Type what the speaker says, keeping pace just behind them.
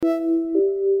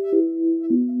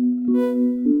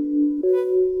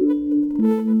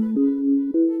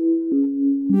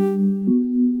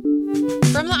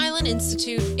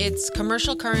Institute, it's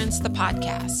Commercial Currents, the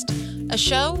podcast, a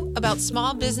show about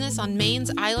small business on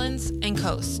Maine's islands and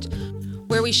coast,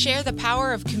 where we share the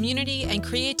power of community and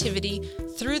creativity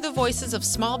through the voices of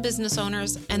small business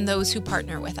owners and those who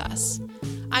partner with us.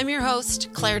 I'm your host,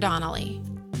 Claire Donnelly,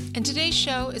 and today's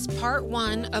show is part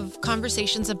one of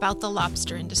conversations about the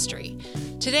lobster industry.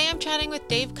 Today I'm chatting with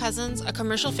Dave Cousins, a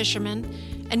commercial fisherman,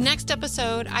 and next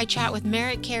episode I chat with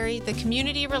Merritt Carey, the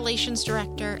Community Relations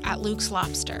Director at Luke's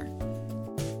Lobster.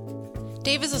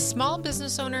 Dave is a small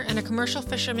business owner and a commercial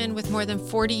fisherman with more than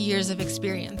 40 years of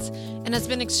experience and has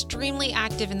been extremely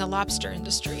active in the lobster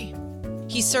industry.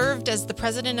 He served as the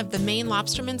president of the Maine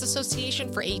Lobstermen's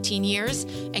Association for 18 years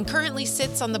and currently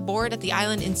sits on the board at the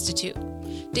Island Institute.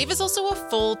 Dave is also a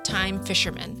full-time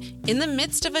fisherman in the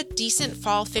midst of a decent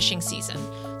fall fishing season,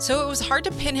 so it was hard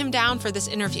to pin him down for this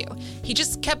interview. He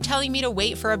just kept telling me to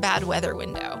wait for a bad weather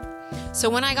window. So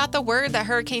when I got the word that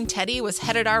Hurricane Teddy was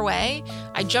headed our way,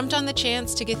 I jumped on the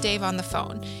chance to get Dave on the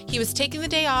phone. He was taking the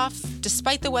day off,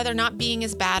 despite the weather not being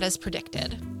as bad as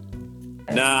predicted.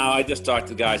 No, I just talked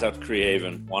to the guys out to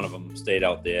Crehaven. One of them stayed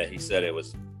out there. He said it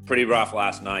was pretty rough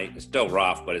last night. It's still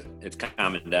rough, but it's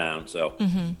calming down. So.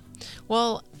 Mm-hmm.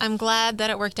 Well, I'm glad that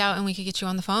it worked out and we could get you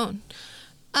on the phone.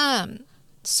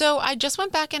 So I just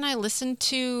went back and I listened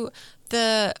to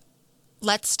the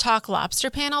Let's Talk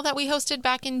Lobster panel that we hosted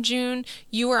back in June.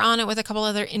 You were on it with a couple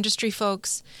other industry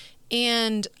folks.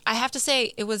 And I have to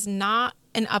say, it was not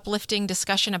an uplifting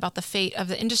discussion about the fate of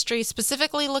the industry.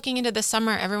 Specifically looking into this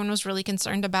summer, everyone was really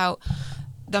concerned about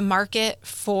the market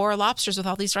for lobsters with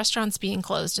all these restaurants being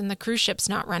closed and the cruise ships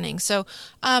not running. So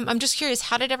I'm just curious,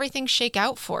 how did everything shake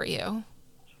out for you?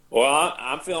 Well,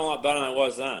 I'm feeling a lot better than I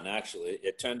was then, actually.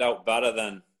 It turned out better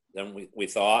than we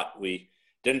thought. We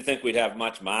didn't think we'd have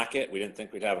much market. We didn't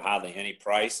think we'd have hardly any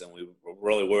price, and we were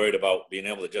really worried about being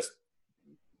able to just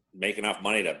make enough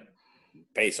money to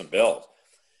pay some bills.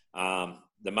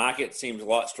 The market seems a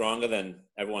lot stronger than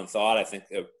everyone thought. I think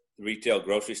the retail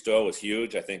grocery store was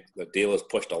huge. I think the dealers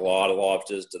pushed a lot of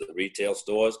lobsters to the retail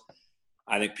stores.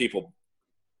 I think people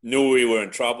knew we were in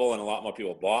trouble, and a lot more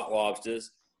people bought lobsters.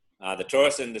 The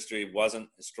tourist industry wasn't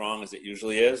as strong as it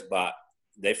usually is, but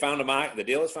they found a market. The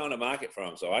dealers found a market for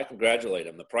them, so I congratulate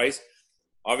them. The price,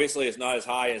 obviously, is not as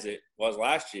high as it was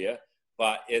last year,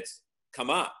 but it's come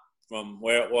up from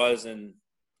where it was in,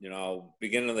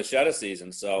 beginning of the shutter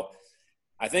season. So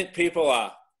I think people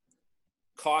are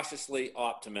cautiously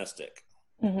optimistic.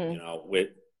 Mm-hmm. We're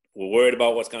worried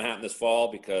about what's going to happen this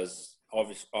fall because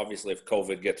obviously if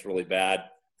COVID gets really bad,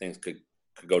 things could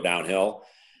go downhill.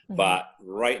 Mm-hmm. But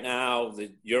right now,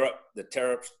 the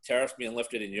tariffs being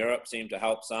lifted in Europe seem to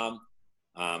help some.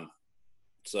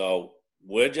 So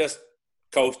we're just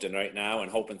coasting right now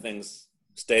and hoping things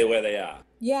stay where they are.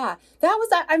 Yeah,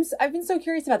 I've been so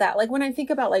curious about that. Like when I think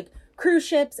about like cruise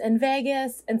ships and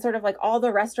Vegas and sort of like all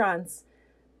the restaurants,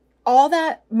 all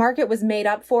that market was made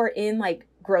up for in like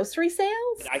grocery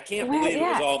sales. I can't believe it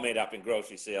was all made up in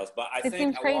grocery sales, but I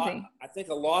think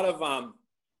a lot of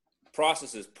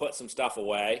processors put some stuff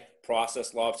away,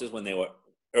 processed lobsters when they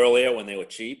were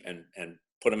cheap and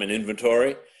put them in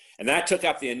inventory. And that took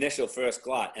up the initial first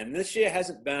glut. And this year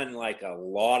hasn't been like a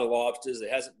lot of lobsters. It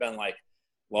hasn't been like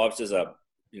lobsters are,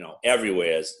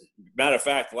 everywhere. As a matter of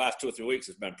fact, the last 2 or 3 weeks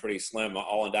has been pretty slim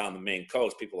all and down the Maine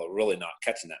coast. People are really not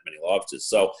catching that many lobsters.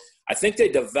 So I think they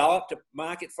developed a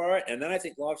market for it. And then I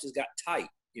think lobsters got tight,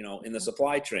 in the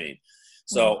supply chain.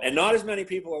 So, and not as many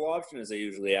people are lobstering as they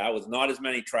usually are with not as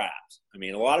many traps. I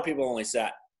mean, a lot of people only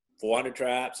set 400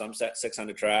 traps. Some set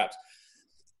 600 traps.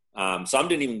 Some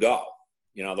didn't even go.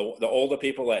 The older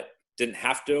people that didn't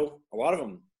have to, a lot of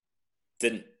them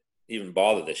didn't even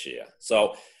bother this year.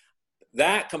 So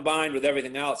that combined with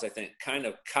everything else, I think kind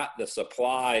of cut the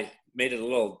supply, made it a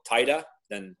little tighter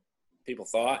than people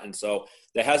thought. And so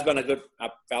there has been a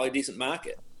fairly decent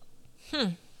market.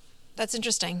 That's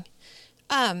interesting.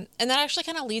 And that actually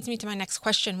kind of leads me to my next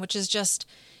question, which is just,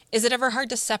 is it ever hard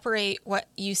to separate what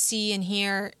you see and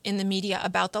hear in the media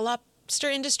about the lobster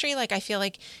industry? Like, I feel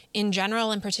like in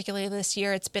general, and particularly this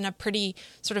year, it's been a pretty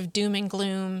sort of doom and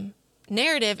gloom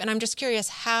narrative. And I'm just curious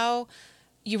how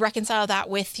you reconcile that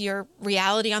with your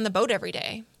reality on the boat every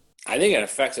day. I think it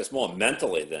affects us more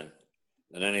mentally than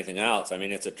anything else. I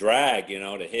mean, it's a drag,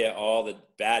 to hear all the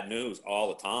bad news all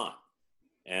the time.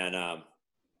 And,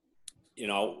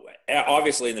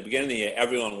 obviously in the beginning of the year,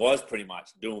 everyone was pretty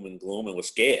much doom and gloom and was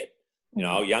scared.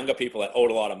 Younger people that owed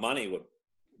a lot of money were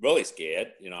really scared,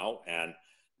 and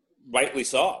rightly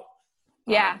so.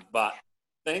 Yeah. But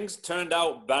things turned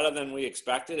out better than we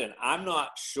expected, and I'm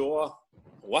not sure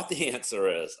what the answer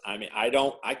is. I mean,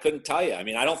 I couldn't tell you. I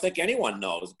mean, I don't think anyone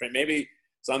knows. Maybe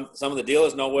some of the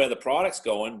dealers know where the product's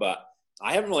going, but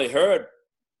I haven't really heard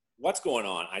what's going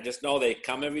on. I just know they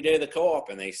come every day to the co-op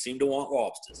and they seem to want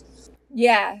lobsters.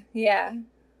 Yeah.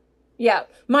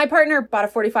 My partner bought a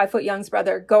 45-foot Young's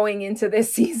Brother going into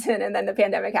this season, and then the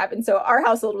pandemic happened. So our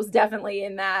household was definitely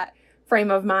in that frame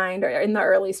of mind, or in the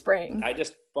early spring. I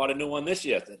just bought a new one this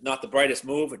year. Not the brightest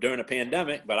move during a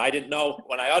pandemic, but I didn't know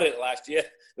when I ordered it last year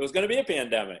there was going to be a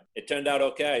pandemic. It turned out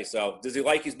okay. So does he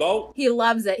like his boat? He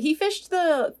loves it. He fished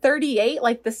the 38,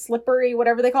 like the slippery,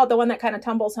 whatever they call it, the one that kind of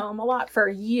tumbles home a lot, for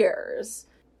years.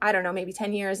 I don't know, maybe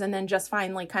 10 years, and then just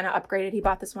finally kind of upgraded. He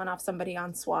bought this one off somebody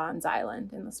on Swans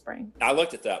Island in the spring. I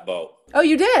looked at that boat. Oh,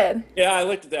 you did? Yeah, I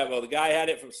looked at that boat. The guy had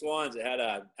it from Swans. It had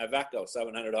a Iveco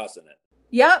 700 horse in it.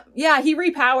 Yep. Yeah, he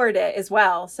repowered it as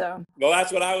well. So. Well,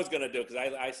 that's what I was going to do, because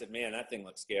I said, man, that thing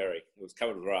looks scary. It was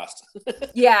covered with rust.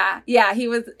 Yeah.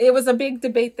 It was a big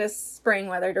debate this spring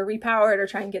whether to repower it or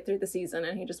try and get through the season,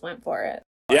 and he just went for it.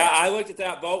 Yeah, I looked at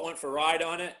that boat, went for a ride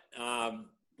on it,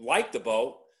 liked the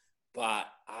boat, but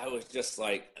I was just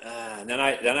like, and then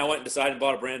I went and decided and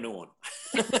bought a brand new one.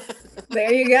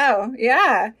 There you go.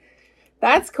 Yeah,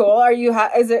 that's cool.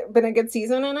 Has it been a good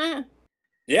season in it?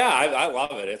 Yeah, I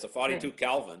love it. It's a 42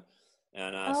 Kelvin,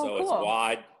 and so cool.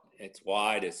 It's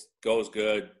wide. It goes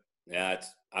good. Yeah,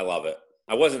 I love it.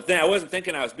 I wasn't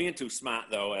thinking I was being too smart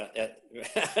though. At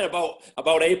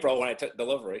about April when I took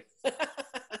delivery.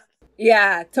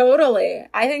 Yeah, totally.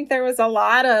 I think there was a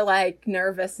lot of like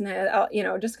nervousness,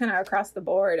 just kind of across the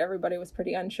board. Everybody was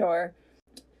pretty unsure.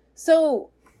 So,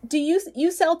 do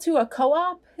you sell to a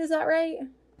co-op? Is that right?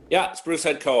 Yeah, Spruce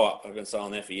Head Co-op. I've been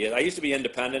selling there for years. I used to be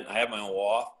independent. I had my own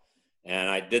wharf, and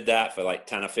I did that for like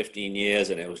 10 or 15 years,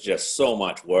 and it was just so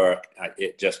much work.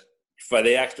 For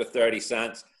the extra 30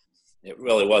 cents, it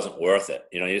really wasn't worth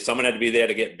it. Someone had to be there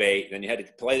to get bait, then you had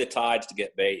to play the tides to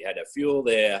get bait. You had to fuel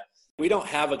there. We don't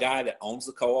have a guy that owns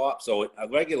the co-op, so a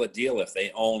regular dealer, if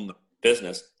they own the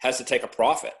business, has to take a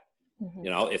profit.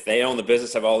 Mm-hmm. If they own the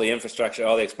business, have all the infrastructure,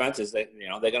 all the expenses, they're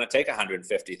going to take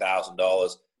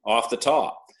 $150,000 off the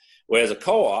top. Whereas a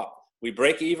co-op, we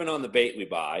break even on the bait we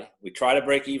buy. We try to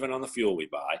break even on the fuel we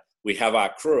buy. We have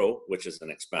our crew, which is an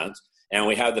expense, and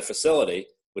we have the facility,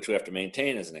 which we have to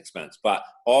maintain as an expense. But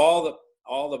all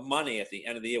the money at the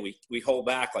end of the year, we hold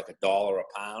back like $1 a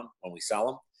pound when we sell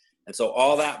them. And so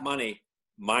all that money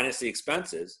minus the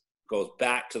expenses goes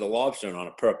back to the lobster on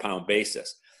a per pound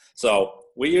basis. So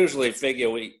we usually figure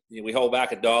we hold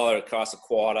back $1, it costs a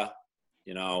quarter,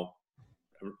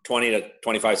 20 to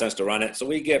 25 cents to run it. So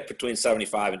we get between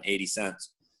 75 and 80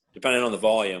 cents, depending on the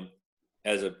volume,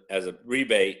 as a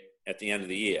rebate at the end of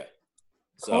the year.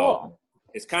 So cool.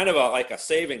 It's kind of like a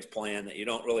savings plan that you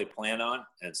don't really plan on.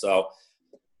 And so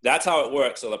that's how it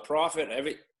works. So the profit,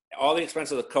 all the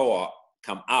expenses of the co-op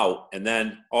come out, and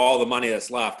then all the money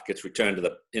that's left gets returned to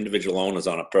the individual owners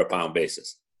on a per pound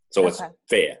basis. So It's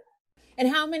fair. And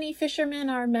how many fishermen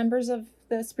are members of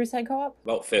the Spruce Head Co-op?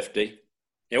 About 50.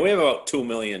 Yeah, we have about 2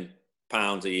 million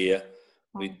pounds a year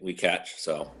we catch.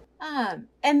 So.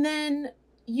 And then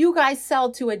you guys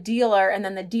sell to a dealer, and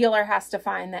then the dealer has to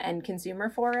find the end consumer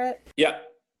for it? Yep.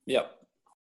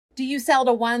 Do you sell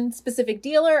to one specific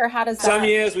dealer, or how does that? Some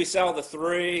years we sell to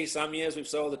 3. Some years we've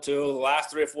sold to 2. The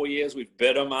last 3 or 4 years we've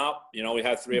bid them up. We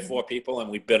have 3 or 4 people, and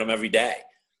we bid them every day.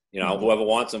 Whoever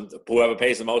wants them, whoever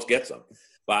pays the most gets them.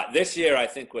 But this year I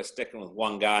think we're sticking with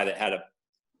one guy that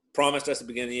promised us at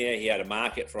the beginning of the year he had a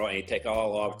market for it, and he'd take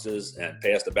all lobsters and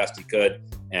pay us the best he could,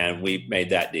 and we made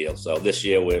that deal. So this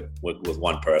year we're with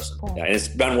one person. Cool. Yeah, and it's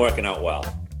been working out well.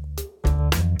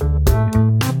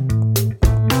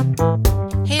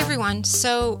 Hey everyone,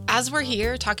 so as we're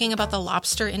here talking about the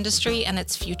lobster industry and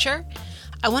its future,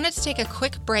 I wanted to take a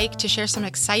quick break to share some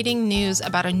exciting news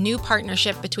about a new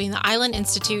partnership between the Island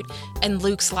Institute and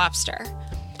Luke's Lobster.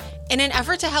 In an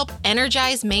effort to help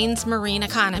energize Maine's marine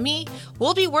economy,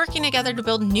 we'll be working together to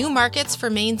build new markets for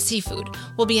Maine seafood.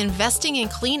 We'll be investing in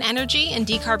clean energy and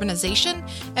decarbonization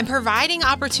and providing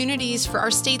opportunities for our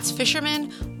state's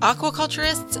fishermen,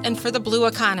 aquaculturists, and for the blue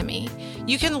economy.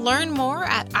 You can learn more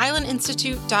at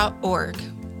islandinstitute.org.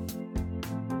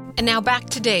 And now back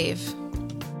to Dave.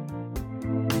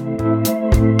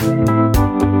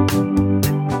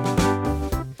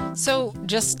 So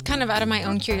just kind of out of my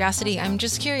own curiosity, I'm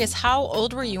just curious, how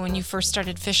old were you when you first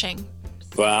started fishing?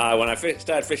 Well, when I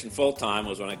started fishing full-time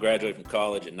was when I graduated from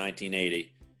college in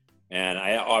 1980. And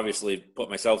I obviously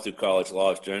put myself through college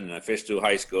lobstering, and I fished through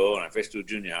high school, and I fished through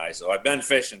junior high. So I've been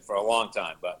fishing for a long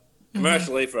time, but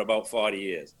commercially for about 40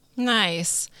 years.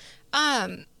 Nice.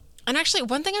 And actually,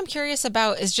 one thing I'm curious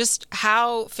about is just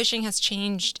how fishing has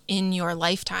changed in your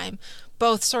lifetime,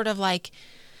 both sort of like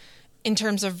in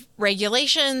terms of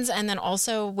regulations and then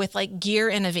also with like gear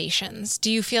innovations.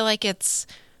 Do you feel like it's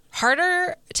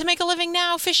harder to make a living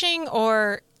now fishing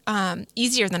or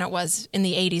easier than it was in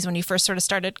the 80s when you first sort of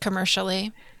started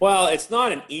commercially? Well, it's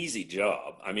not an easy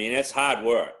job. I mean, it's hard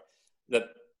work. The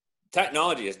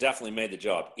technology has definitely made the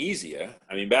job easier.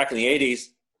 I mean, back in the 80s,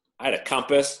 I had a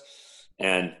compass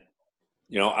and,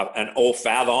 an old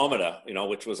fathometer,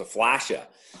 which was a flasher.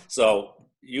 So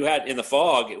you had, in the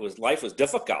fog, life was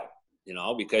difficult,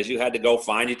 because you had to go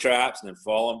find your traps and then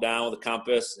follow them down with a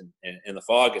compass. And in the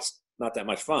fog, it's not that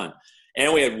much fun.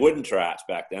 And we had wooden traps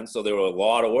back then, so there were a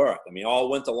lot of work. I mean, all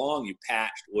winter long, you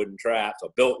patched wooden traps or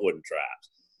built wooden traps.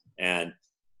 And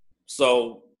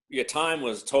so your time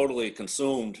was totally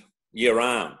consumed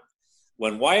year-round.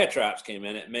 When wire traps came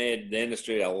in, it made the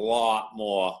industry a lot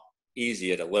more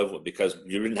easier to live with because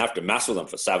you didn't have to mess with them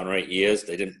for 7 or 8 years.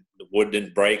 The wood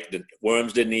didn't break, the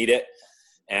worms didn't eat it.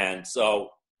 And so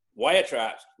wire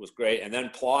traps was great. And then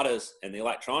plotters and the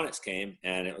electronics came,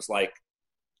 and it was like,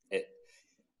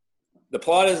 the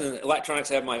plotters and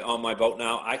electronics I have on my boat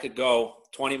now, I could go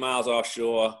 20 miles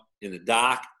offshore in the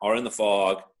dark or in the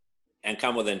fog and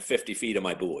come within 50 feet of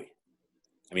my buoy.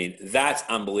 I mean, that's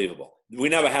unbelievable. We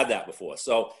never had that before.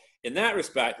 So in that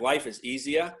respect, life is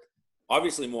easier,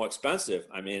 obviously more expensive.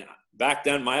 I mean, back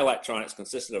then my electronics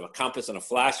consisted of a compass and a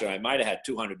flasher. I might have had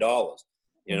 $200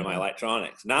 in my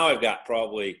electronics. Now I've got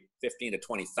probably 15 to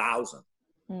 20,000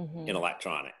 in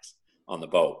electronics on the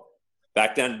boat.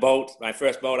 Back then, my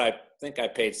first boat, I think I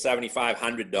paid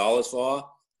 $7,500 for.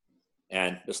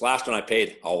 And this last one I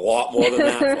paid a lot more than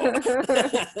that for.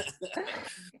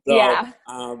 So yeah.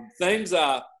 Things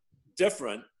are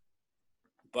different,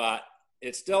 but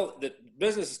the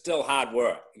business is still hard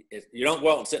work. You don't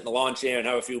go out and sit in the lawn chair and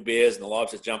have a few beers and the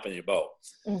lobsters jump in your boat.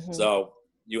 Mm-hmm. So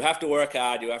you have to work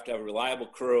hard. You have to have a reliable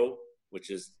crew, which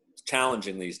is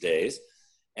challenging these days.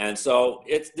 And so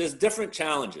there's different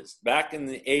challenges. Back in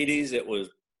the 80s, it was,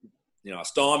 a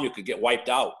storm, you could get wiped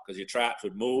out because your traps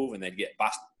would move and they'd get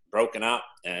broken up,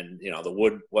 and, the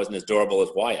wood wasn't as durable as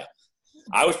wire.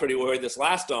 I was pretty worried this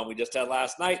last storm we just had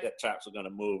last night that traps were going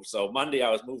to move. So Monday I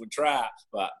was moving traps,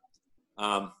 but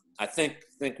I think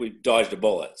we dodged a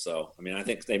bullet. So, I mean, I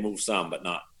think they moved some, but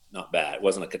not bad. It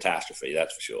wasn't a catastrophe,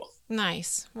 that's for sure.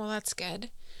 Nice. Well, that's good.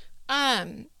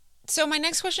 So my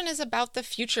next question is about the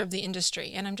future of the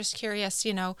industry. And I'm just curious,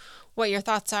 what your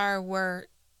thoughts are. We're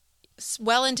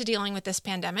well into dealing with this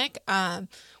pandemic.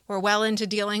 We're well into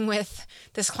dealing with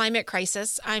this climate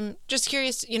crisis. I'm just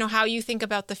curious, how you think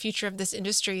about the future of this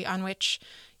industry on which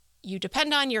you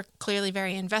depend on, you're clearly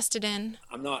very invested in.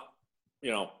 I'm not,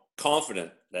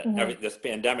 confident that this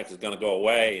pandemic is going to go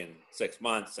away in 6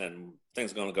 months and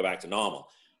things are going to go back to normal.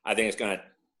 I think it's going to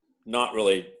not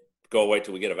really go away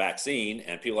till we get a vaccine,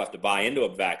 and people have to buy into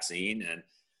a vaccine, and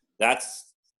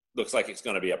looks like it's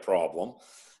going to be a problem.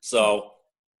 So,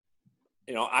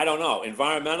 I don't know.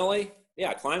 Environmentally,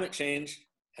 climate change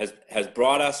has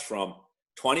brought us from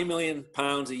 20 million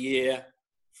pounds a year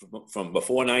from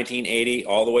before 1980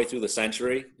 all the way through the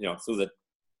century, through the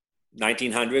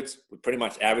 1900s. We pretty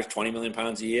much averaged 20 million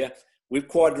pounds a year. We've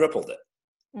quadrupled it.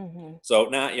 Mm-hmm. So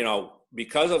now,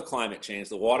 because of climate change,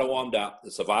 the water warmed up,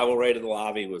 the survival rate of the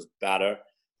larvae was better.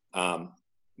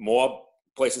 More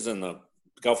places in the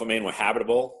Gulf of Maine were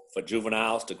habitable for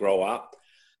juveniles to grow up.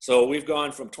 So we've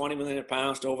gone from 20 million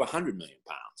pounds to over 100 million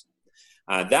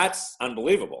pounds. That's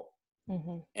unbelievable.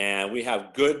 Mm-hmm. And we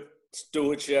have good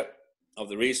stewardship of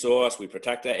the resource. We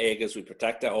protect our acres. We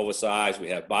protect our oversize. We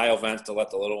have bio vents to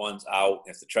let the little ones out.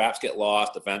 If the traps get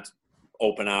lost, the vents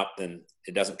open up, then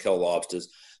it doesn't kill lobsters.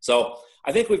 So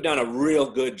I think we've done a real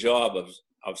good job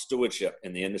of stewardship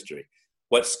in the industry.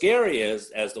 What's scary is,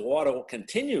 as the water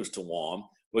continues to warm,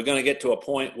 we're going to get to a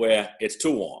point where it's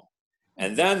too warm.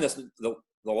 And then the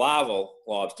larval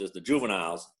lobsters, the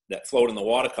juveniles that float in the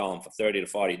water column for 30 to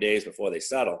 40 days before they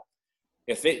settle,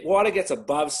 if water gets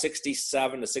above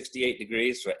 67 to 68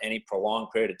 degrees for any prolonged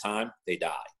period of time, they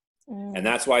die. Mm. And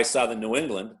that's why southern New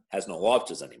England has no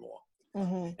lobsters anymore.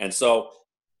 Mm-hmm. And so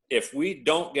if we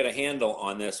don't get a handle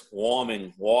on this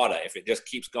warming water, if it just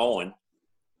keeps going,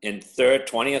 in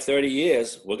 20 or 30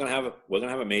 years, we're going to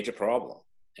have a major problem.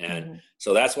 And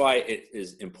so that's why it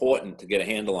is important to get a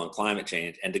handle on climate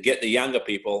change and to get the younger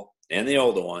people and the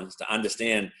older ones to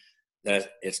understand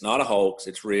that it's not a hoax,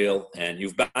 it's real, and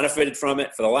you've benefited from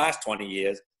it for the last 20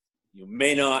 years. You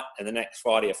may not in the next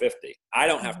 40 or 50. I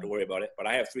don't have to worry about it, but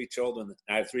I have 3 children.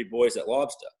 I have 3 boys at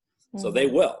lobster, so they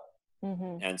will.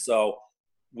 Mm-hmm. And so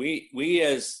we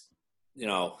as,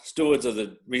 stewards of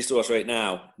the resource right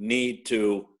now need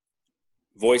to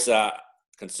voice our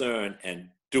concern and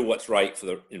do what's right for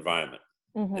the environment.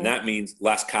 And that means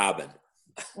less carbon.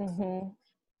 And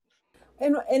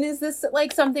is this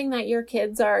like something that your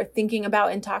kids are thinking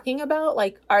about and talking about?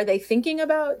 Like, are they thinking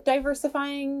about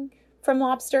diversifying from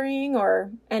lobstering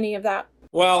or any of that?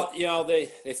 Well, you know, they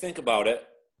think about it,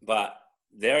 but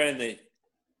they're in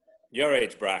your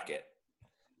age bracket,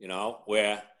 you know,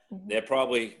 where they're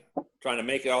probably trying to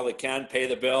make it all they can, pay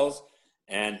the bills,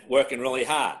 and working really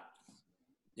hard,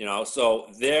 you know, so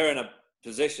they're in a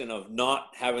position of not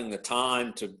having the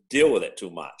time to deal with it too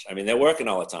much. I mean, they're working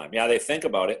all the time. Yeah, they think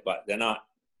about it, but they're not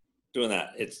doing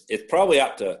that. It's probably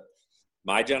up to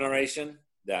my generation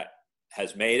that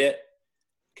has made it,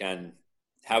 can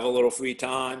have a little free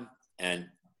time, and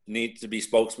need to be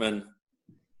spokesman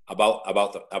about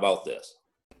this.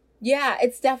 Yeah,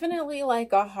 it's definitely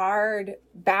like a hard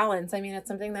balance. I mean, it's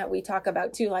something that we talk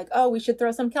about too, like, oh, we should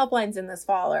throw some kelp lines in this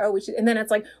fall, or oh, we should, and then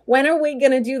it's like, when are we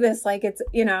going to do this? Like, it's,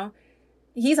 you know,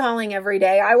 he's hauling every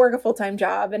day. I work a full-time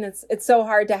job, and it's so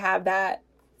hard to have that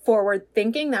forward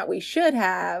thinking that we should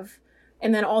have.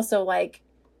 And then also like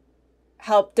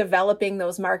help developing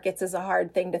those markets is a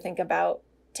hard thing to think about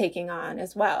taking on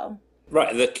as well.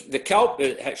 Right. The kelp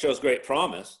shows great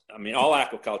promise. I mean, all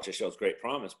aquaculture shows great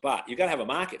promise, but you got to have a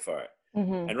market for it.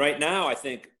 And right now, I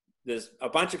think there's a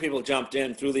bunch of people jumped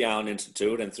in through the Allen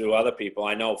Institute and through other people.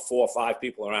 I know 4 or 5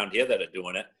 people around here that are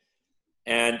doing it.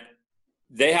 And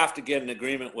they have to get an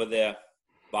agreement with their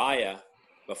buyer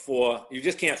before. You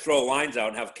just can't throw lines out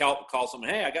and have kelp, call someone,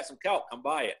 hey, I got some kelp, come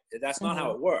buy it. That's not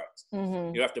how it works.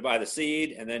 You have to buy the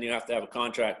seed, and then you have to have a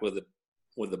contract with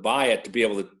the buyer to be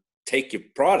able to take your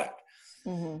product.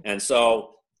 And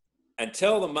so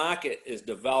until the market is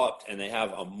developed and they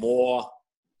have a more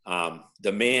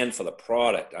demand for the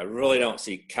product, I really don't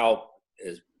see kelp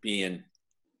as being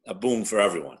a boom for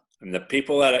everyone. I mean, the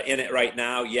people that are in it right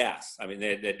now, yes. I mean,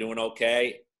 they're doing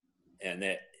okay, and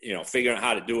they're, you know, figuring out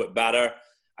how to do it better.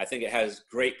 I think it has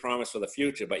great promise for the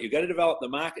future, but you got to develop the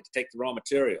market to take the raw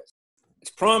materials.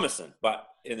 It's promising, but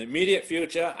in the immediate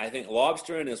future, I think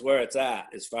lobstering is where it's at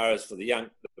as far as for the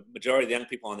majority of the young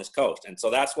people on this coast. And so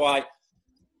that's why,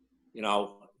 you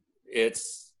know,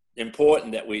 it's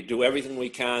important that we do everything we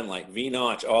can, like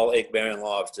V-notch all egg-bearing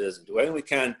lobsters, and do everything we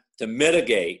can to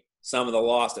mitigate some of the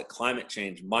loss that climate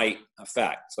change might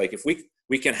affect. It's like if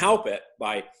we can help it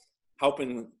by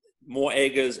helping more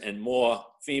eggers and more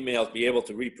females be able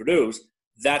to reproduce,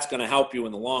 that's going to help you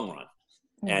in the long run.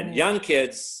 And young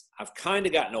kids have kind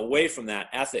of gotten away from that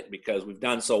ethic because we've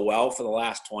done so well for the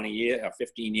last 20 years or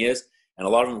 15 years, and a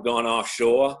lot of them have gone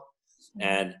offshore,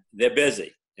 and they're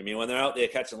busy. I mean, when they're out there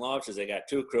catching lobsters, they got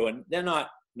 2 crew, and they're not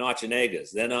notching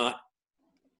eggers. They're not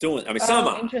doing, I mean, some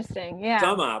are. Interesting, yeah.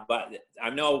 Some are, but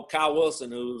I know Carl Wilson,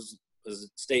 who's a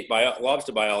state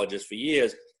lobster biologist for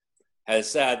years, has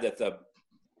said that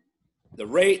the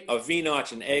rate of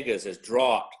V-notch and eggers has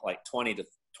dropped like 20 to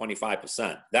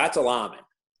 25%. That's alarming.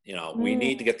 You know, we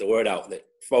need to get the word out that,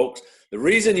 folks, the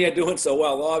reason you're doing so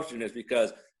well lobstering is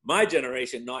because my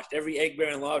generation notched every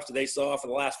egg-bearing lobster they saw for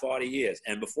the last 40 years.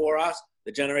 And before us,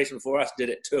 the generation before us did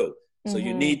it too. So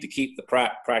you need to keep the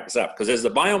practice up, because as the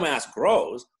biomass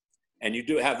grows and you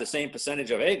do have the same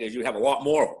percentage of eggers, you have a lot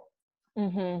more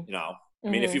of them. You know, I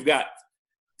mean, if you've got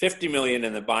 50 million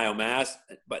in the biomass,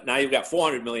 but now you've got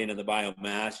 400 million in the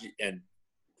biomass, and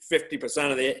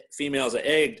 50% of the females are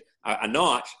egged, are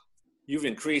notched, you've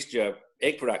increased your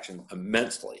egg production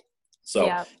immensely.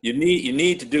 So you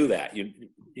need to do that. You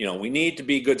know, we need to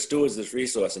be good stewards of this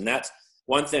resource, and that's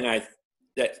one thing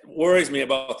that worries me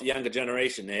about the younger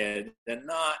generation. They're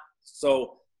not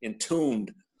so in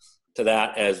tuned to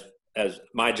that as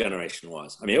my generation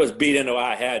was. I mean, it was beat into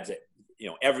our heads that, you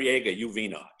know, every egg you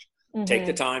V-notch. Take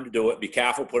the time to do it. Be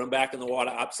careful. Put them back in the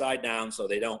water upside down so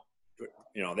they don't,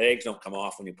 you know, the eggs don't come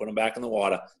off when you put them back in the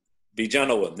water. Be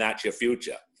gentle with them. That's your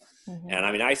future. And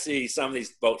I mean, I see some of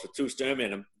these boats with 2 stern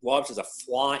in them. Lobsters are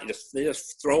flying. They're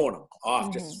just throwing them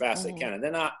off just as fast as they can, and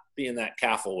they're not being that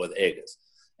careful with eggers.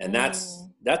 And that's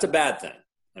a bad thing.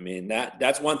 I mean,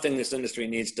 that's one thing this industry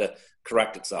needs to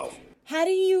correct itself. How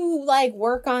do you like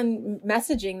work on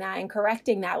messaging that and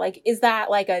correcting that? Like, is that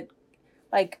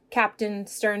like Captain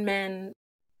Sternman?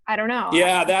 I don't know.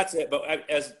 Yeah, that's it. But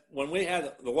as when we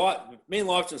had the Maine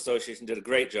Lobster Association did a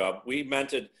great job. We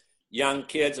mentored young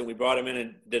kids, and we brought them in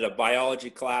and did a biology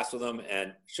class with them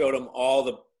and showed them all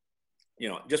the, you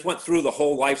know, just went through the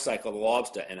whole life cycle of the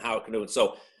lobster and how it can do it.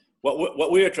 So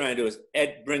what we were trying to do is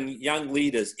bring young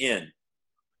leaders in,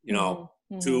 you know,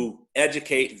 to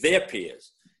educate their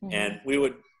peers. And we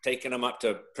would taking them up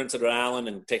to Prince Edward Island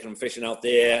and taking them fishing out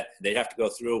there. They'd have to go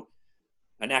through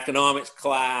an economics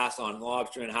class on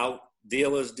lobster and how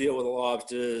dealers deal with the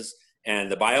lobsters,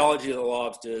 and the biology of the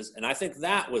lobsters. And I think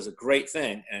that was a great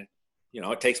thing. And,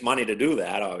 it takes money to do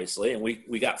that, obviously. And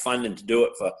we got funding to do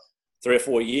it for 3 or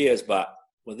 4 years. But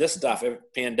with this stuff,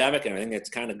 pandemic and everything, it's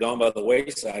kind of gone by the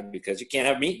wayside because you can't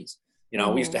have meetings. We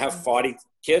used to have 40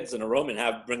 kids in a room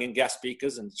and bring in guest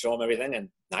speakers and show them everything. And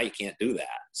now you can't do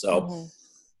that. So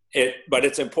but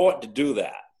it's important to do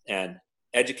that. And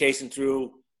education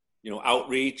through,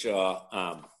 outreach or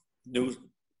news,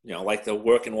 like the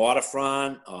Working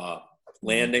Waterfront,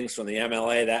 landings from the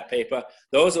MLA, that paper.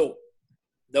 Those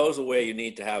are where you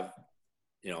need to have,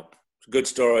 good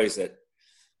stories that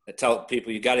tell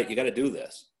people you got to do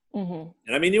this. And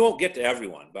I mean, you won't get to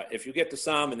everyone, but if you get to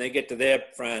some and they get to their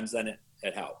friends, then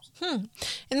it helps. And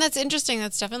that's interesting.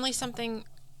 That's definitely something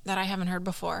that I haven't heard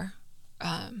before,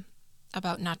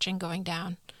 about notching going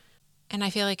down. And I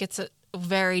feel like it's a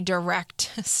very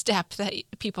direct step that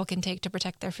people can take to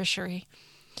protect their fishery.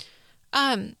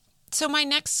 So my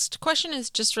next question is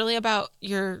just really about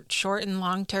your short and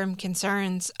long-term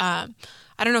concerns. I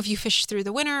don't know if you fish through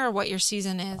the winter or what your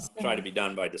season is. Try to be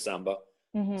done by December.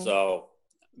 So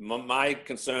my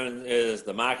concern is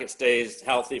the market stays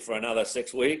healthy for another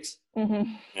 6 weeks.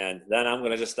 And then I'm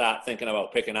going to just start thinking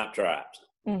about picking up traps.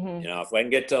 If I can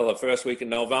get till the first week in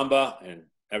November and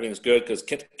everything's good, because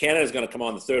Canada's going to come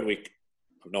on the 3rd week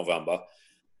of November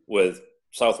with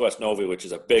Southwest Novi, which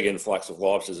is a big influx of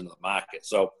lobsters into the market.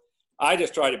 So I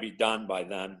just try to be done by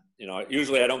then.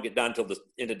 Usually I don't get done till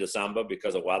into December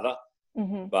because of weather.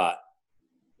 But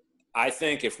I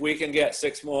think if we can get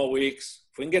 6 more weeks,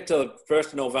 if we can get to the 1st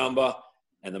of November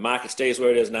and the market stays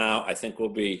where it is now, I think we'll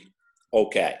be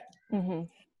okay.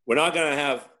 We're not going to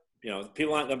have,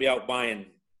 people aren't going to be out buying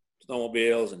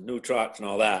snowmobiles and new trucks and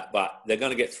all that, but they're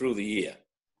going to get through the year,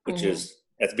 which is,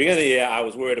 at the beginning of the year, I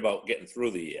was worried about getting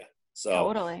through the year. So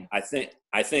Totally. I think,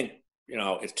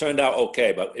 it's turned out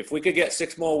okay, but if we could get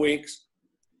 6 more weeks,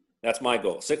 that's my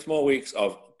goal. 6 more weeks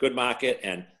of good market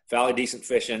and fairly decent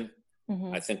fishing,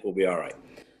 I think we'll be all right.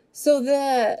 So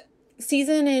the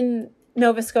season in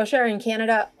Nova Scotia or in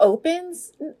Canada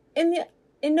opens in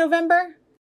November?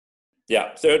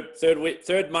 Yeah,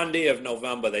 third Monday of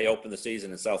November, they open the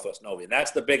season in Southwest Novi. And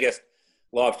that's the biggest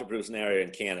lobster producing area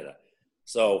in Canada.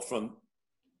 So from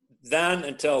then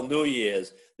until New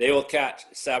Year's, they will catch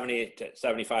 70 to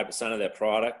 75% of their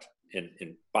product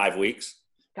in 5 weeks.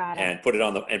 Got it. And put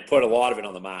a lot of it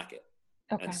on the market.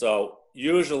 Okay. And so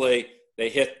usually they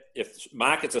hit, if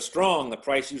markets are strong, the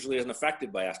price usually isn't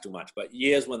affected by us too much. But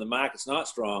years when the market's not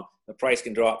strong, the price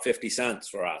can drop 50 cents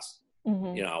for us,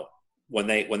 when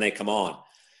they come on.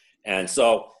 And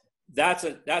so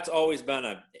that's always been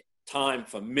a time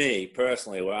for me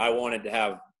personally where I wanted to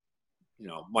have,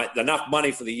 enough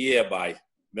money for the year by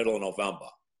middle of November.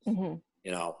 And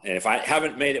if I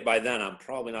haven't made it by then, I'm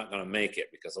probably not going to make it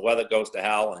because the weather goes to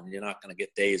hell and you're not going to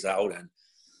get days out and,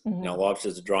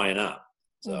 lobsters are drying up.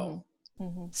 So.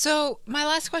 So my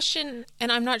last question,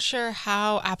 and I'm not sure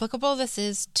how applicable this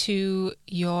is to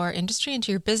your industry and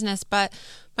to your business, but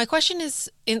my question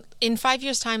is, in 5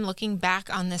 years' time, looking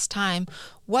back on this time,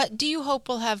 what do you hope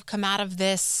will have come out of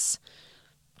this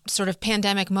sort of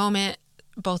pandemic moment,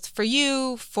 both for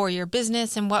you, for your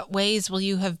business, and what ways will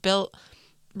you have built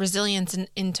resilience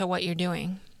into what you're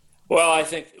doing? Well, I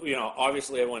think,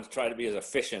 obviously everyone's trying to be as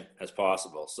efficient as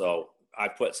possible. So I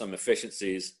put some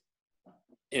efficiencies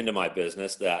into my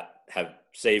business that have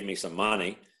saved me some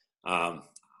money.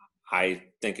 I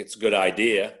think it's a good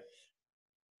idea,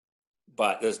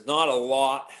 but there's not a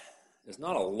lot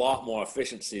more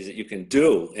efficiencies that you can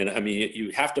do. And I mean,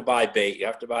 you have to buy bait, you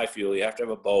have to buy fuel, you have to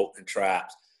have a boat and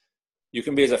traps. You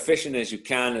can be as efficient as you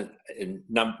can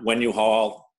when you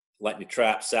haul, letting your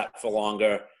trap set for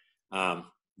longer,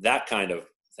 that kind of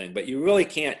thing. But you really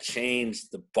can't change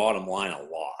the bottom line a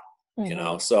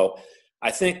lot, So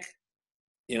I think,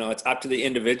 it's up to the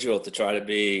individual to try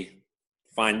to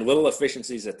find little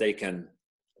efficiencies that they can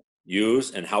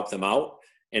use and help them out.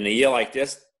 In a year like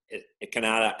this, it can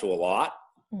add up to a lot.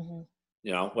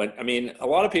 A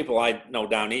lot of people I know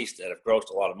down east that have grossed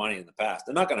a lot of money in the past,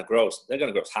 they're going to gross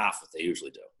half what they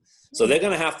usually do. So they're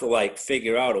going to have to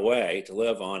figure out a way to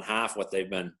live on half what they've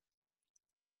been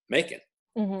making.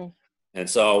 And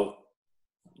so,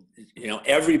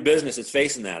 every business is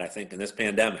facing that, I think, in this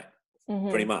pandemic,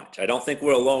 pretty much. I don't think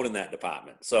we're alone in that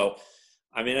department. So,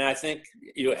 I think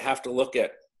you have to look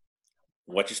at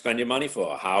what you spend your money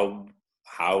for, how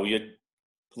your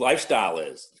lifestyle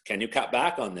is. Can you cut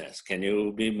back on this? Can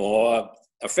you be more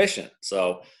efficient?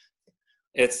 So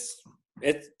I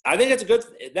think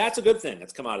that's a good thing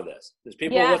that's come out of this. There's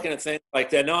people looking at things like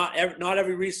they're not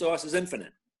every resource is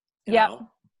infinite. You know?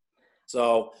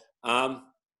 So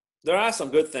there are some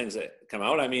good things that come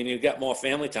out. I mean, you get more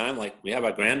family time. Like we have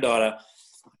our granddaughter.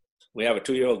 We have a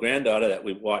 2-year-old granddaughter that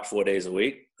we watch 4 days a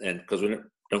week, and because we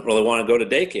don't really want to go to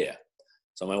daycare.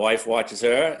 So my wife watches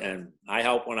her, and I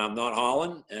help when I'm not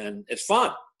hauling, and it's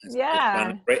fun. It's been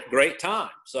a great time.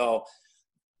 So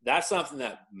that's something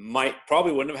that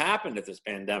probably wouldn't have happened if this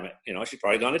pandemic. She's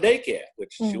probably gone to daycare,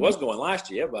 which she was going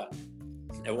last year, but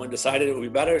everyone decided it would be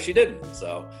better if she didn't.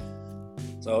 So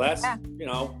that's,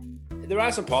 there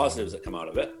are some positives that come out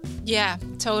of it. Yeah,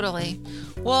 totally.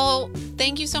 Well,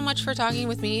 thank you so much for talking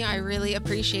with me. I really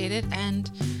appreciate it.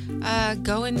 And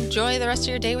go enjoy the rest of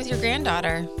your day with your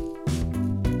granddaughter.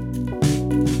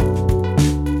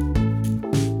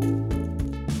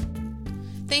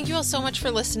 Thank you all so much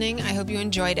for listening. I hope you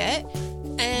enjoyed it.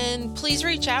 And please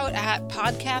reach out at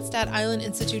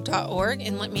podcast@islandinstitute.org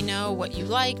and let me know what you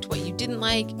liked, what you didn't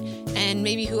like, and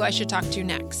maybe who I should talk to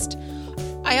next.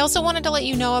 I also wanted to let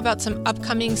you know about some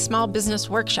upcoming small business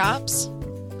workshops.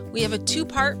 We have a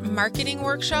 2-part marketing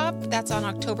workshop that's on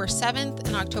October 7th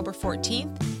and October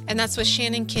 14th, and that's with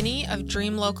Shannon Kinney of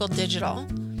Dream Local Digital.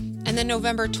 And then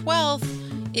November 12th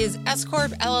is S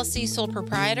Corp LLC Sole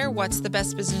Proprietor, What's the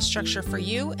Best Business Structure for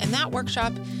You? And that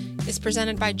workshop is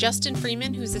presented by Justin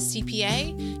Freeman, who's a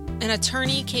CPA, and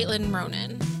attorney Caitlin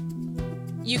Ronan.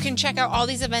 You can check out all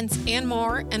these events and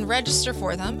more and register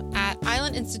for them at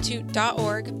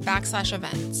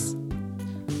islandinstitute.org/events.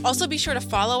 Also, be sure to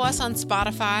follow us on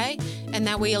Spotify, and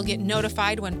that way you'll get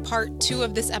notified when part 2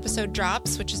 of this episode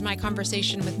drops, which is my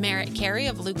conversation with Merritt Carey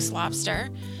of Luke's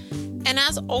Lobster. And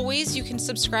as always, you can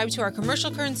subscribe to our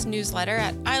Commercial Currents newsletter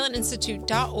at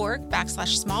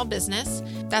islandinstitute.org/small-business.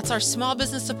 That's our small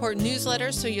business support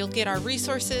newsletter, so you'll get our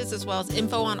resources as well as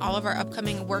info on all of our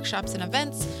upcoming workshops and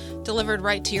events delivered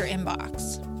right to your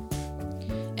inbox.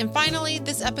 And finally,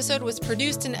 this episode was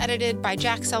produced and edited by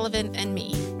Jack Sullivan and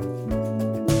me.